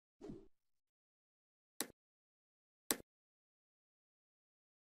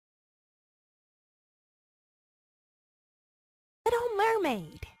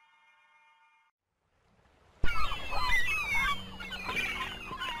Mermaid.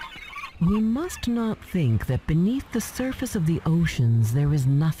 We must not think that beneath the surface of the oceans there is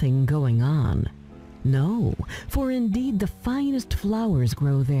nothing going on. No, for indeed the finest flowers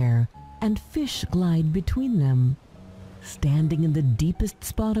grow there, and fish glide between them. Standing in the deepest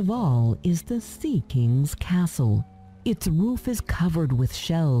spot of all is the Sea King's castle. Its roof is covered with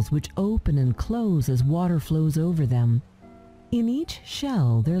shells which open and close as water flows over them. In each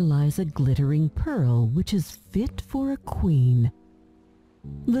shell there lies a glittering pearl which is fit for a queen.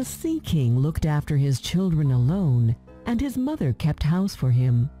 The Sea King looked after his children alone, and his mother kept house for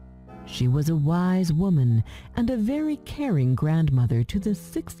him. She was a wise woman and a very caring grandmother to the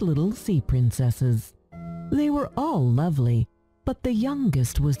 6 little sea princesses. They were all lovely, but the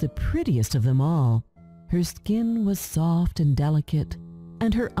youngest was the prettiest of them all. Her skin was soft and delicate,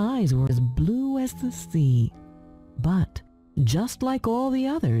 and her eyes were as blue as the sea. But, just like all the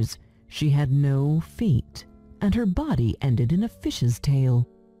others, she had no feet, and her body ended in a fish's tail.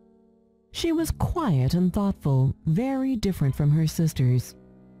 She was quiet and thoughtful, very different from her sisters.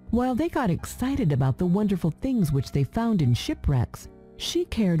 While they got excited about the wonderful things which they found in shipwrecks, she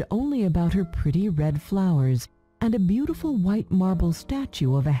cared only about her pretty red flowers and a beautiful white marble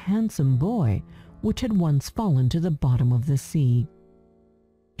statue of a handsome boy which had once fallen to the bottom of the sea.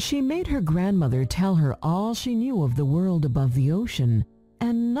 She made her grandmother tell her all she knew of the world above the ocean,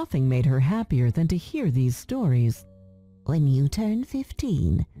 and nothing made her happier than to hear these stories. "When you turn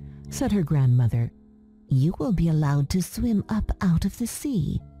 15, said her grandmother, "you will be allowed to swim up out of the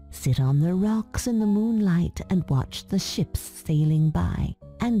sea, sit on the rocks in the moonlight and watch the ships sailing by,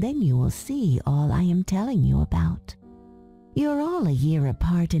 and then you will see all I am telling you about. You're all a year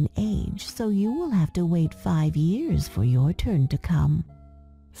apart in age, so you will have to wait 5 years for your turn to come."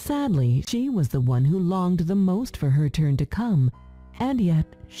 Sadly, she was the one who longed the most for her turn to come, and yet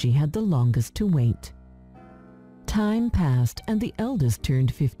she had the longest to wait. Time passed, and the eldest turned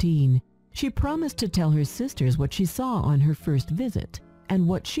 15. She promised to tell her sisters what she saw on her first visit, and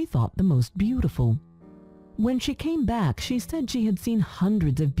what she thought the most beautiful. When she came back, she said she had seen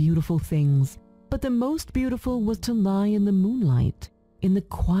hundreds of beautiful things, but the most beautiful was to lie in the moonlight, in the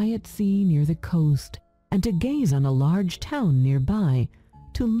quiet sea near the coast, and to gaze on a large town nearby,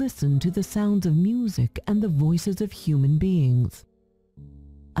 to listen to the sounds of music and the voices of human beings.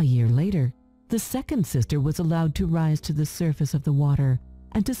 A year later, the second sister was allowed to rise to the surface of the water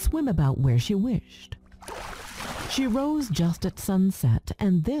and to swim about where she wished. She rose just at sunset,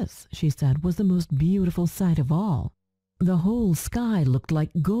 and this, she said, was the most beautiful sight of all. The whole sky looked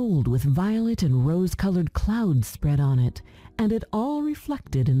like gold with violet and rose-colored clouds spread on it, and it all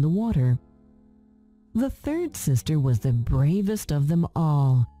reflected in the water. The third sister was the bravest of them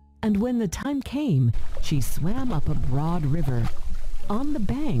all, and when the time came, she swam up a broad river. On the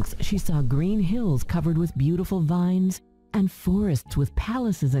banks, she saw green hills covered with beautiful vines and forests with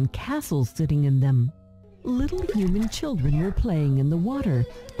palaces and castles sitting in them. Little human children were playing in the water,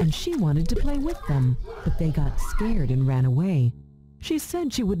 and she wanted to play with them, but they got scared and ran away. She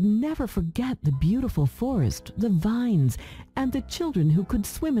said she would never forget the beautiful forest, the vines, and the children who could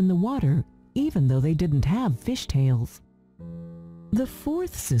swim in the water, even though they didn't have fishtails. The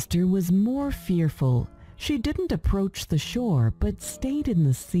fourth sister was more fearful. She didn't approach the shore, but stayed in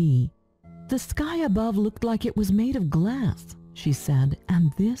the sea. The sky above looked like it was made of glass, she said,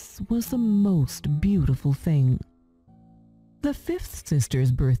 and this was the most beautiful thing. The fifth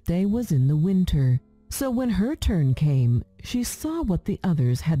sister's birthday was in the winter, so when her turn came, she saw what the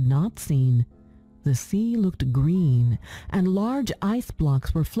others had not seen. The sea looked green, and large ice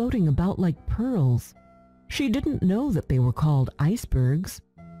blocks were floating about like pearls. She didn't know that they were called icebergs.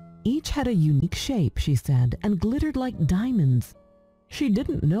 Each had a unique shape, she said, and glittered like diamonds. She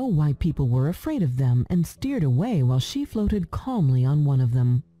didn't know why people were afraid of them and steered away while she floated calmly on one of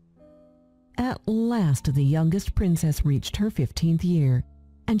them. At last the youngest princess reached her 15th year,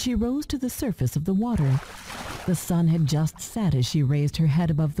 and she rose to the surface of the water. The sun had just set as she raised her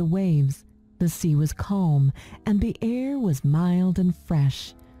head above the waves. The sea was calm, and the air was mild and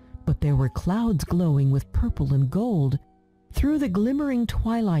fresh, but there were clouds glowing with purple and gold. Through the glimmering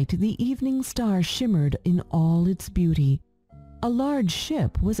twilight, the evening star shimmered in all its beauty. A large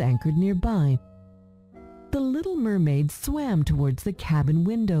ship was anchored nearby. The Little Mermaid swam towards the cabin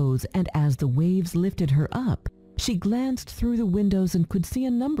windows, and as the waves lifted her up, she glanced through the windows and could see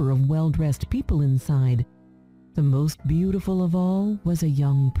a number of well-dressed people inside. The most beautiful of all was a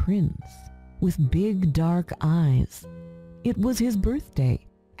young prince, with big dark eyes. It was his birthday,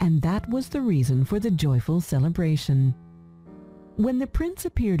 and that was the reason for the joyful celebration. When the prince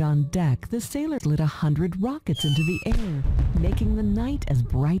appeared on deck, the sailors lit 100 rockets into the air, making the night as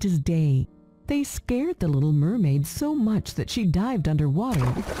bright as day. They scared the little mermaid so much that she dived underwater,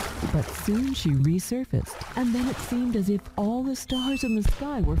 but soon she resurfaced, and then it seemed as if all the stars in the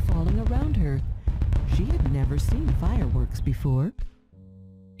sky were falling around her. She had never seen fireworks before.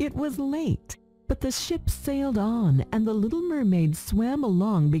 It was late, but the ship sailed on, and the little mermaid swam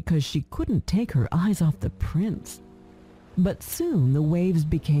along because she couldn't take her eyes off the prince. But soon the waves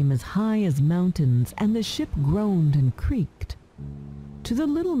became as high as mountains, and the ship groaned and creaked. To the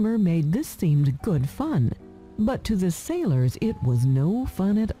little mermaid this seemed good fun, but to the sailors it was no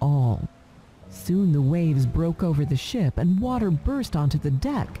fun at all. Soon the waves broke over the ship and water burst onto the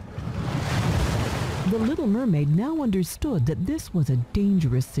deck. The little mermaid now understood that this was a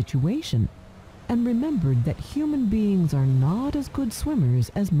dangerous situation, and remembered that human beings are not as good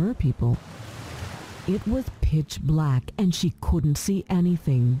swimmers as merpeople. It was pitch black and she couldn't see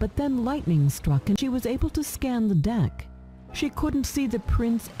anything, but then lightning struck and she was able to scan the deck. She couldn't see the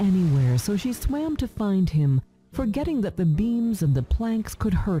prince anywhere, so she swam to find him, forgetting that the beams and the planks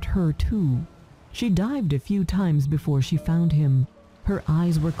could hurt her too. She dived a few times before she found him. Her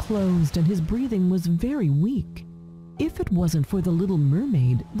eyes were closed and his breathing was very weak. If it wasn't for the little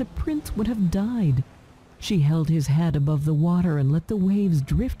mermaid, the prince would have died. She held his head above the water and let the waves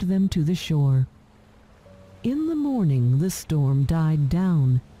drift them to the shore. In the morning, the storm died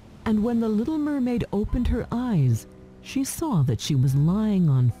down, and when the little mermaid opened her eyes, she saw that she was lying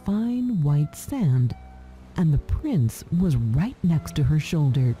on fine white sand, and the prince was right next to her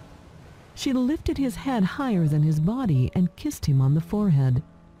shoulder. She lifted his head higher than his body and kissed him on the forehead.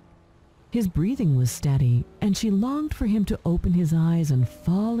 His breathing was steady, and she longed for him to open his eyes and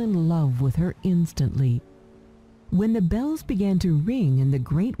fall in love with her instantly. When the bells began to ring in the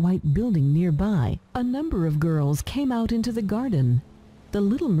great white building nearby, a number of girls came out into the garden. The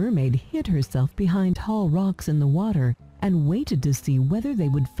little mermaid hid herself behind tall rocks in the water and waited to see whether they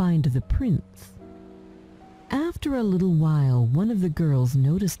would find the prince. After a little while, one of the girls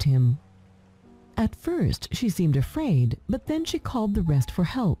noticed him. At first, she seemed afraid, but then she called the rest for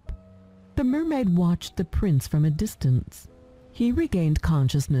help. The mermaid watched the prince from a distance. He regained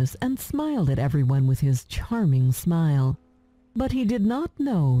consciousness and smiled at everyone with his charming smile. But he did not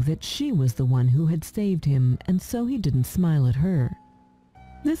know that she was the one who had saved him, and so he didn't smile at her.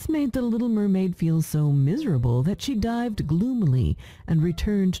 This made the little mermaid feel so miserable that she dived gloomily and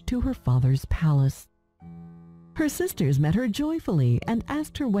returned to her father's palace. Her sisters met her joyfully and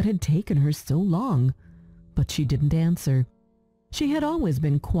asked her what had taken her so long, but she didn't answer. She had always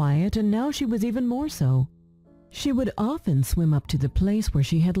been quiet, and now she was even more so. She would often swim up to the place where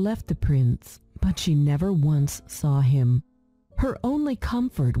she had left the prince, but she never once saw him. Her only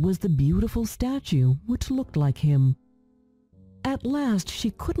comfort was the beautiful statue, which looked like him. At last,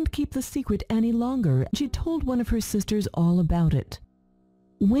 she couldn't keep the secret any longer. She told one of her sisters all about it.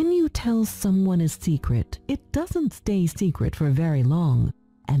 When you tell someone a secret, it doesn't stay secret for very long,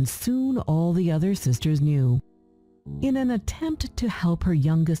 and soon all the other sisters knew. In an attempt to help her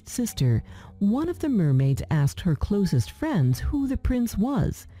youngest sister, one of the mermaids asked her closest friends who the prince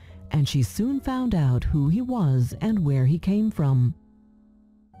was, and she soon found out who he was and where he came from.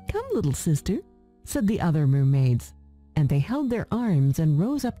 "Come, little sister," said the other mermaids, and they held their arms and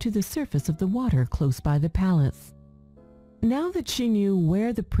rose up to the surface of the water close by the palace. Now that she knew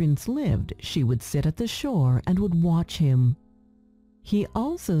where the prince lived, she would sit at the shore and would watch him. He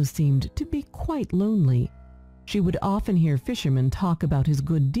also seemed to be quite lonely. She would often hear fishermen talk about his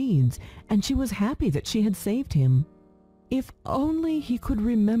good deeds, and she was happy that she had saved him. If only he could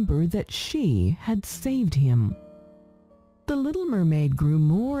remember that she had saved him. The little mermaid grew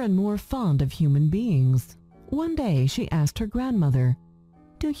more and more fond of human beings. One day she asked her grandmother,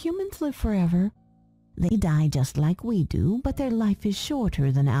 "Do humans live forever?" "They die just like we do, but their life is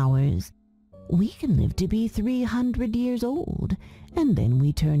shorter than ours. We can live to be 300 years old, and then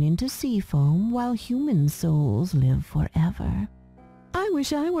we turn into sea foam while human souls live forever." "I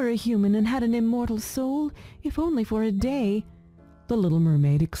wish I were a human and had an immortal soul, if only for a day," the little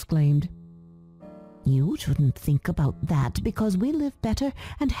mermaid exclaimed. "You shouldn't think about that because we live better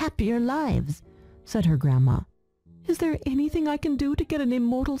and happier lives," said her grandma. "Is there anything I can do to get an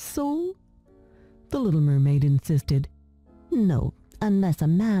immortal soul?" the little mermaid insisted. "No, unless a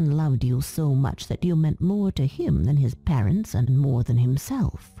man loved you so much that you meant more to him than his parents and more than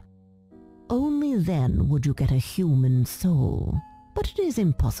himself. Only then would you get a human soul. But it is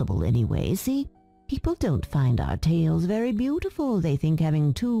impossible anyway, see? People don't find our tails very beautiful. They think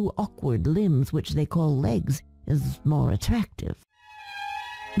having two awkward limbs, which they call legs, is more attractive."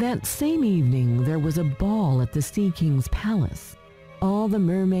 That same evening, there was a ball at the Sea King's palace. All the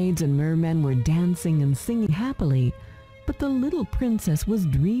mermaids and mermen were dancing and singing happily, but the little princess was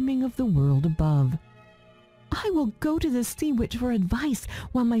dreaming of the world above. "I will go to the sea witch for advice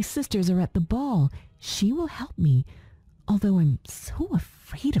while my sisters are at the ball. She will help me, although I'm so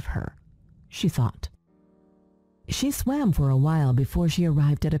afraid of her," she thought. She swam for a while before she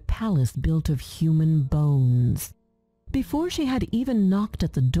arrived at a palace built of human bones. Before she had even knocked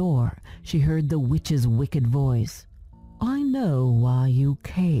at the door, she heard the witch's wicked voice. "I know why you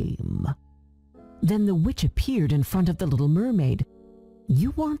came." Then the witch appeared in front of the little mermaid.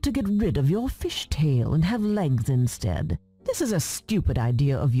 "You want to get rid of your fish tail and have legs instead. This is a stupid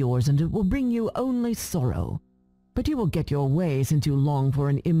idea of yours, and it will bring you only sorrow. But you will get your way since you long for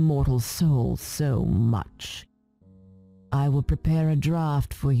an immortal soul so much. I will prepare a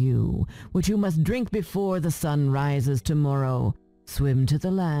draught for you, which you must drink before the sun rises tomorrow. Swim to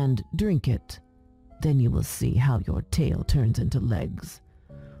the land, drink it. Then you will see how your tail turns into legs.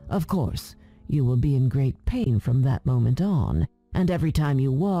 Of course, you will be in great pain from that moment on, and every time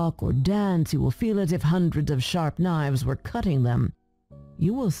you walk or dance you will feel as if hundreds of sharp knives were cutting them.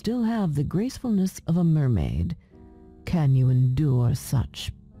 You will still have the gracefulness of a mermaid. Can you endure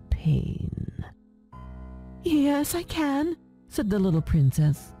such pain?" "Yes, I can," said the little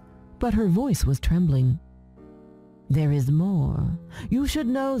princess, but her voice was trembling. "There is more. You should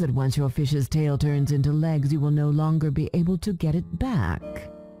know that once your fish's tail turns into legs, you will no longer be able to get it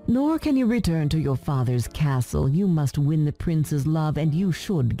back. Nor can you return to your father's castle. You must win the prince's love, and you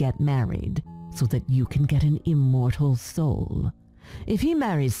should get married, so that you can get an immortal soul. If he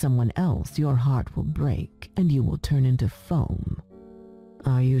marries someone else, your heart will break, and you will turn into foam.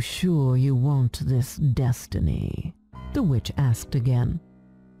 Are you sure you want this destiny?" the witch asked again.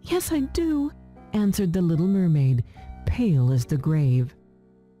 "Yes, I do," answered the little mermaid, pale as the grave.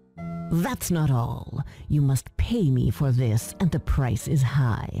 "That's not all. You must pay me for this, and the price is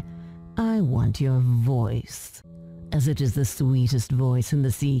high. I want your voice, as it is the sweetest voice in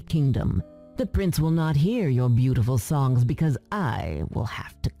the Sea Kingdom. The prince will not hear your beautiful songs because I will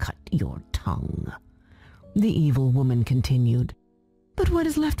have to cut your tongue." The evil woman continued. "But what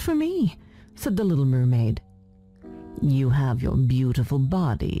is left for me?" said the little mermaid. "You have your beautiful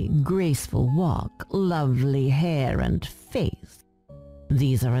body, graceful walk, lovely hair and face.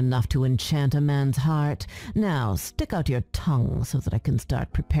 These are enough to enchant a man's heart. Now stick out your tongue so that I can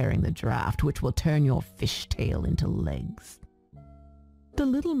start preparing the draught which will turn your fish tail into legs." The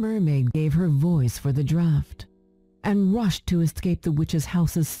little mermaid gave her voice for the draught and rushed to escape the witch's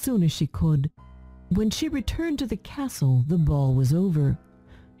house as soon as she could. When she returned to the castle, the ball was over.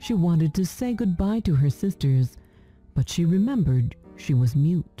 She wanted to say goodbye to her sisters, but she remembered she was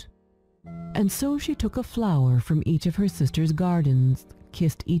mute. And so she took a flower from each of her sisters' gardens,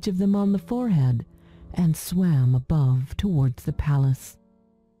 kissed each of them on the forehead, and swam above towards the palace.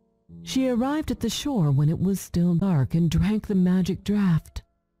 She arrived at the shore when it was still dark and drank the magic draught.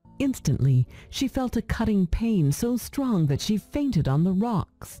 Instantly, she felt a cutting pain so strong that she fainted on the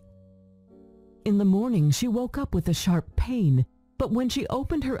rocks. In the morning, she woke up with a sharp pain, but when she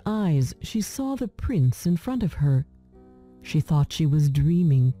opened her eyes, she saw the prince in front of her. She thought she was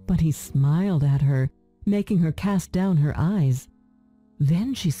dreaming, but he smiled at her, making her cast down her eyes.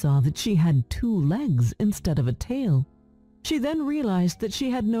 Then she saw that she had 2 legs instead of a tail. She then realized that she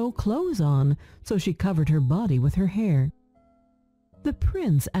had no clothes on, so she covered her body with her hair. The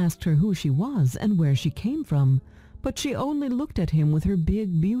prince asked her who she was and where she came from, but she only looked at him with her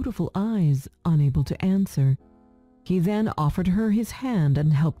big, beautiful eyes, unable to answer. He then offered her his hand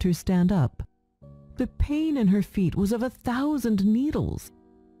and helped her stand up. The pain in her feet was of 1,000 needles,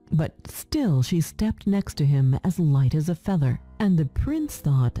 but still she stepped next to him as light as a feather, and the prince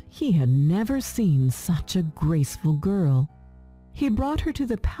thought he had never seen such a graceful girl. He brought her to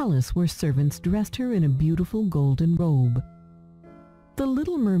the palace where servants dressed her in a beautiful golden robe. The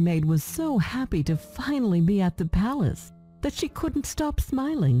little mermaid was so happy to finally be at the palace that she couldn't stop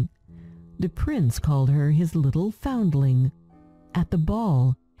smiling. The prince called her his little foundling. At the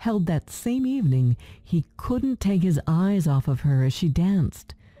ball, held that same evening, he couldn't take his eyes off of her as she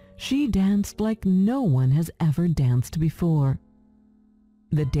danced. She danced like no one has ever danced before.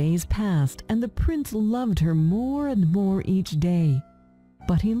 The days passed, and the prince loved her more and more each day.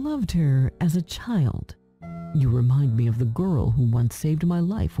 But he loved her as a child. "You remind me of the girl who once saved my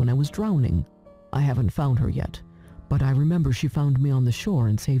life when I was drowning. I haven't found her yet, but I remember she found me on the shore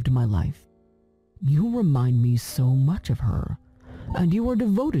and saved my life. You remind me so much of her, and you are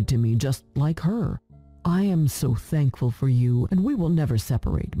devoted to me just like her. I am so thankful for you, and we will never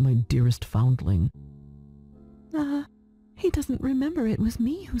separate, my dearest foundling." He doesn't remember it was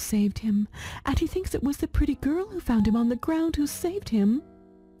me who saved him, and he thinks it was the pretty girl who found him on the ground who saved him,"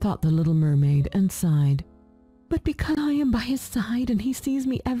 thought the little mermaid and sighed. "But because I am by his side and he sees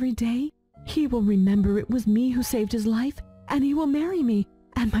me every day, he will remember it was me who saved his life, and he will marry me,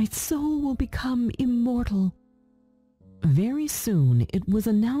 and my soul will become immortal." Very soon it was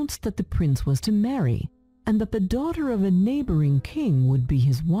announced that the prince was to marry, and that the daughter of a neighboring king would be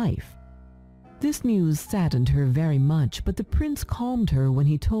his wife. This news saddened her very much, but the prince calmed her when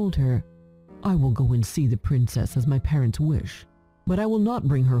he told her, "I will go and see the princess as my parents wish, but I will not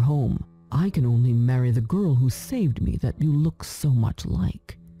bring her home. I can only marry the girl who saved me that you look so much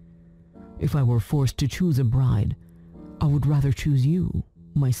like. If I were forced to choose a bride, I would rather choose you,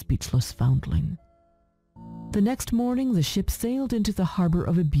 my speechless foundling." The next morning the ship sailed into the harbor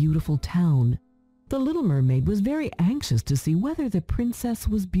of a beautiful town. The little mermaid was very anxious to see whether the princess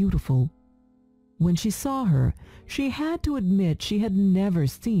was beautiful. When she saw her, she had to admit she had never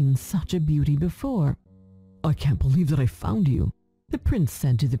seen such a beauty before. "I can't believe that I found you," the prince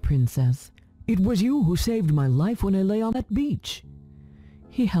said to the princess. "It was you who saved my life when I lay on that beach."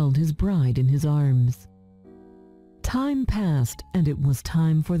 He held his bride in his arms. Time passed, and it was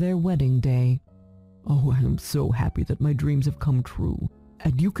time for their wedding day. "Oh, I am so happy that my dreams have come true,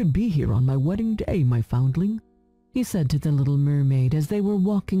 and you could be here on my wedding day, my foundling," he said to the little mermaid as they were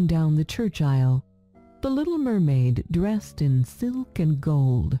walking down the church aisle. The little mermaid, dressed in silk and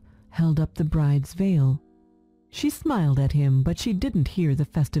gold, held up the bride's veil. She smiled at him, but she didn't hear the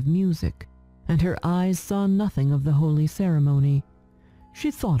festive music, and her eyes saw nothing of the holy ceremony. She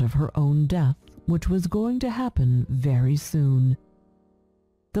thought of her own death, which was going to happen very soon.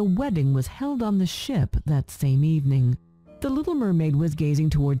 The wedding was held on the ship that same evening. The little mermaid was gazing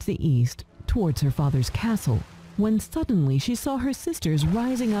towards the east, towards her father's castle, when suddenly she saw her sisters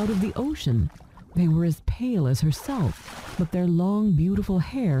rising out of the ocean. They were as pale as herself, but their long, beautiful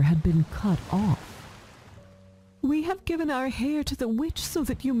hair had been cut off. "We have given our hair to the witch so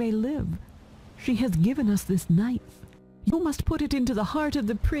that you may live. She has given us this knife. You must put it into the heart of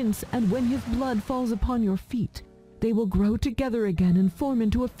the prince, and when his blood falls upon your feet, they will grow together again and form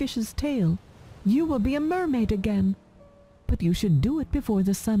into a fish's tail. You will be a mermaid again. But you should do it before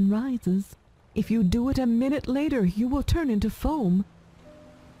the sun rises. If you do it a minute later, you will turn into foam."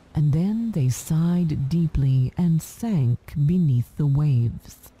 And then they sighed deeply and sank beneath the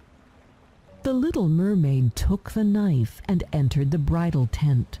waves. The little mermaid took the knife and entered the bridal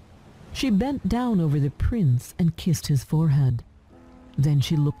tent. She bent down over the prince and kissed his forehead. Then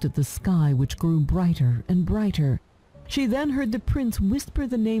she looked at the sky, which grew brighter and brighter. She then heard the prince whisper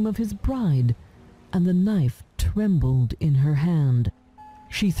the name of his bride, and the knife trembled in her hand.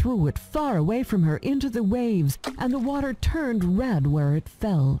 She threw it far away from her into the waves, and the water turned red where it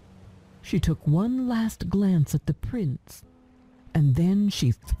fell. She took one last glance at the prince, and then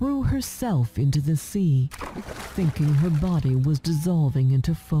she threw herself into the sea, thinking her body was dissolving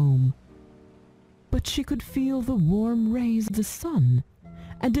into foam. But she could feel the warm rays of the sun,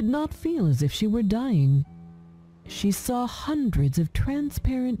 and did not feel as if she were dying. She saw hundreds of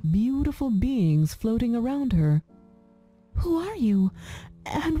transparent, beautiful beings floating around her. "Who are you,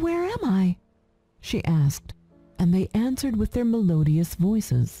 and where am I?" she asked, and they answered with their melodious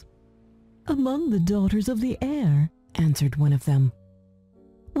voices. "Among the daughters of the air," answered one of them.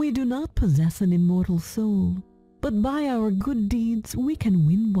 "We do not possess an immortal soul, but by our good deeds we can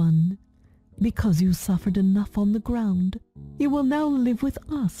win one. Because you suffered enough on the ground, you will now live with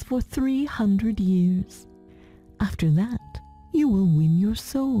us for 300 years. After that, you will win your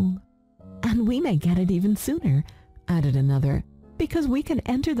soul." "And we may get it even sooner," added another, "because we can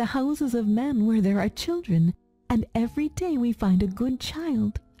enter the houses of men where there are children, and every day we find a good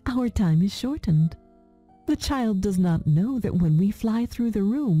child, our time is shortened. The child does not know that when we fly through the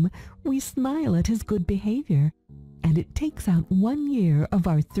room, we smile at his good behavior, and it takes out 1 year of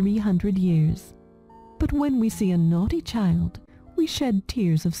our 300 years. But when we see a naughty child, we shed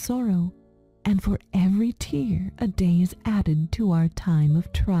tears of sorrow, and for every tear a day is added to our time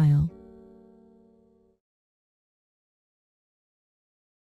of trial."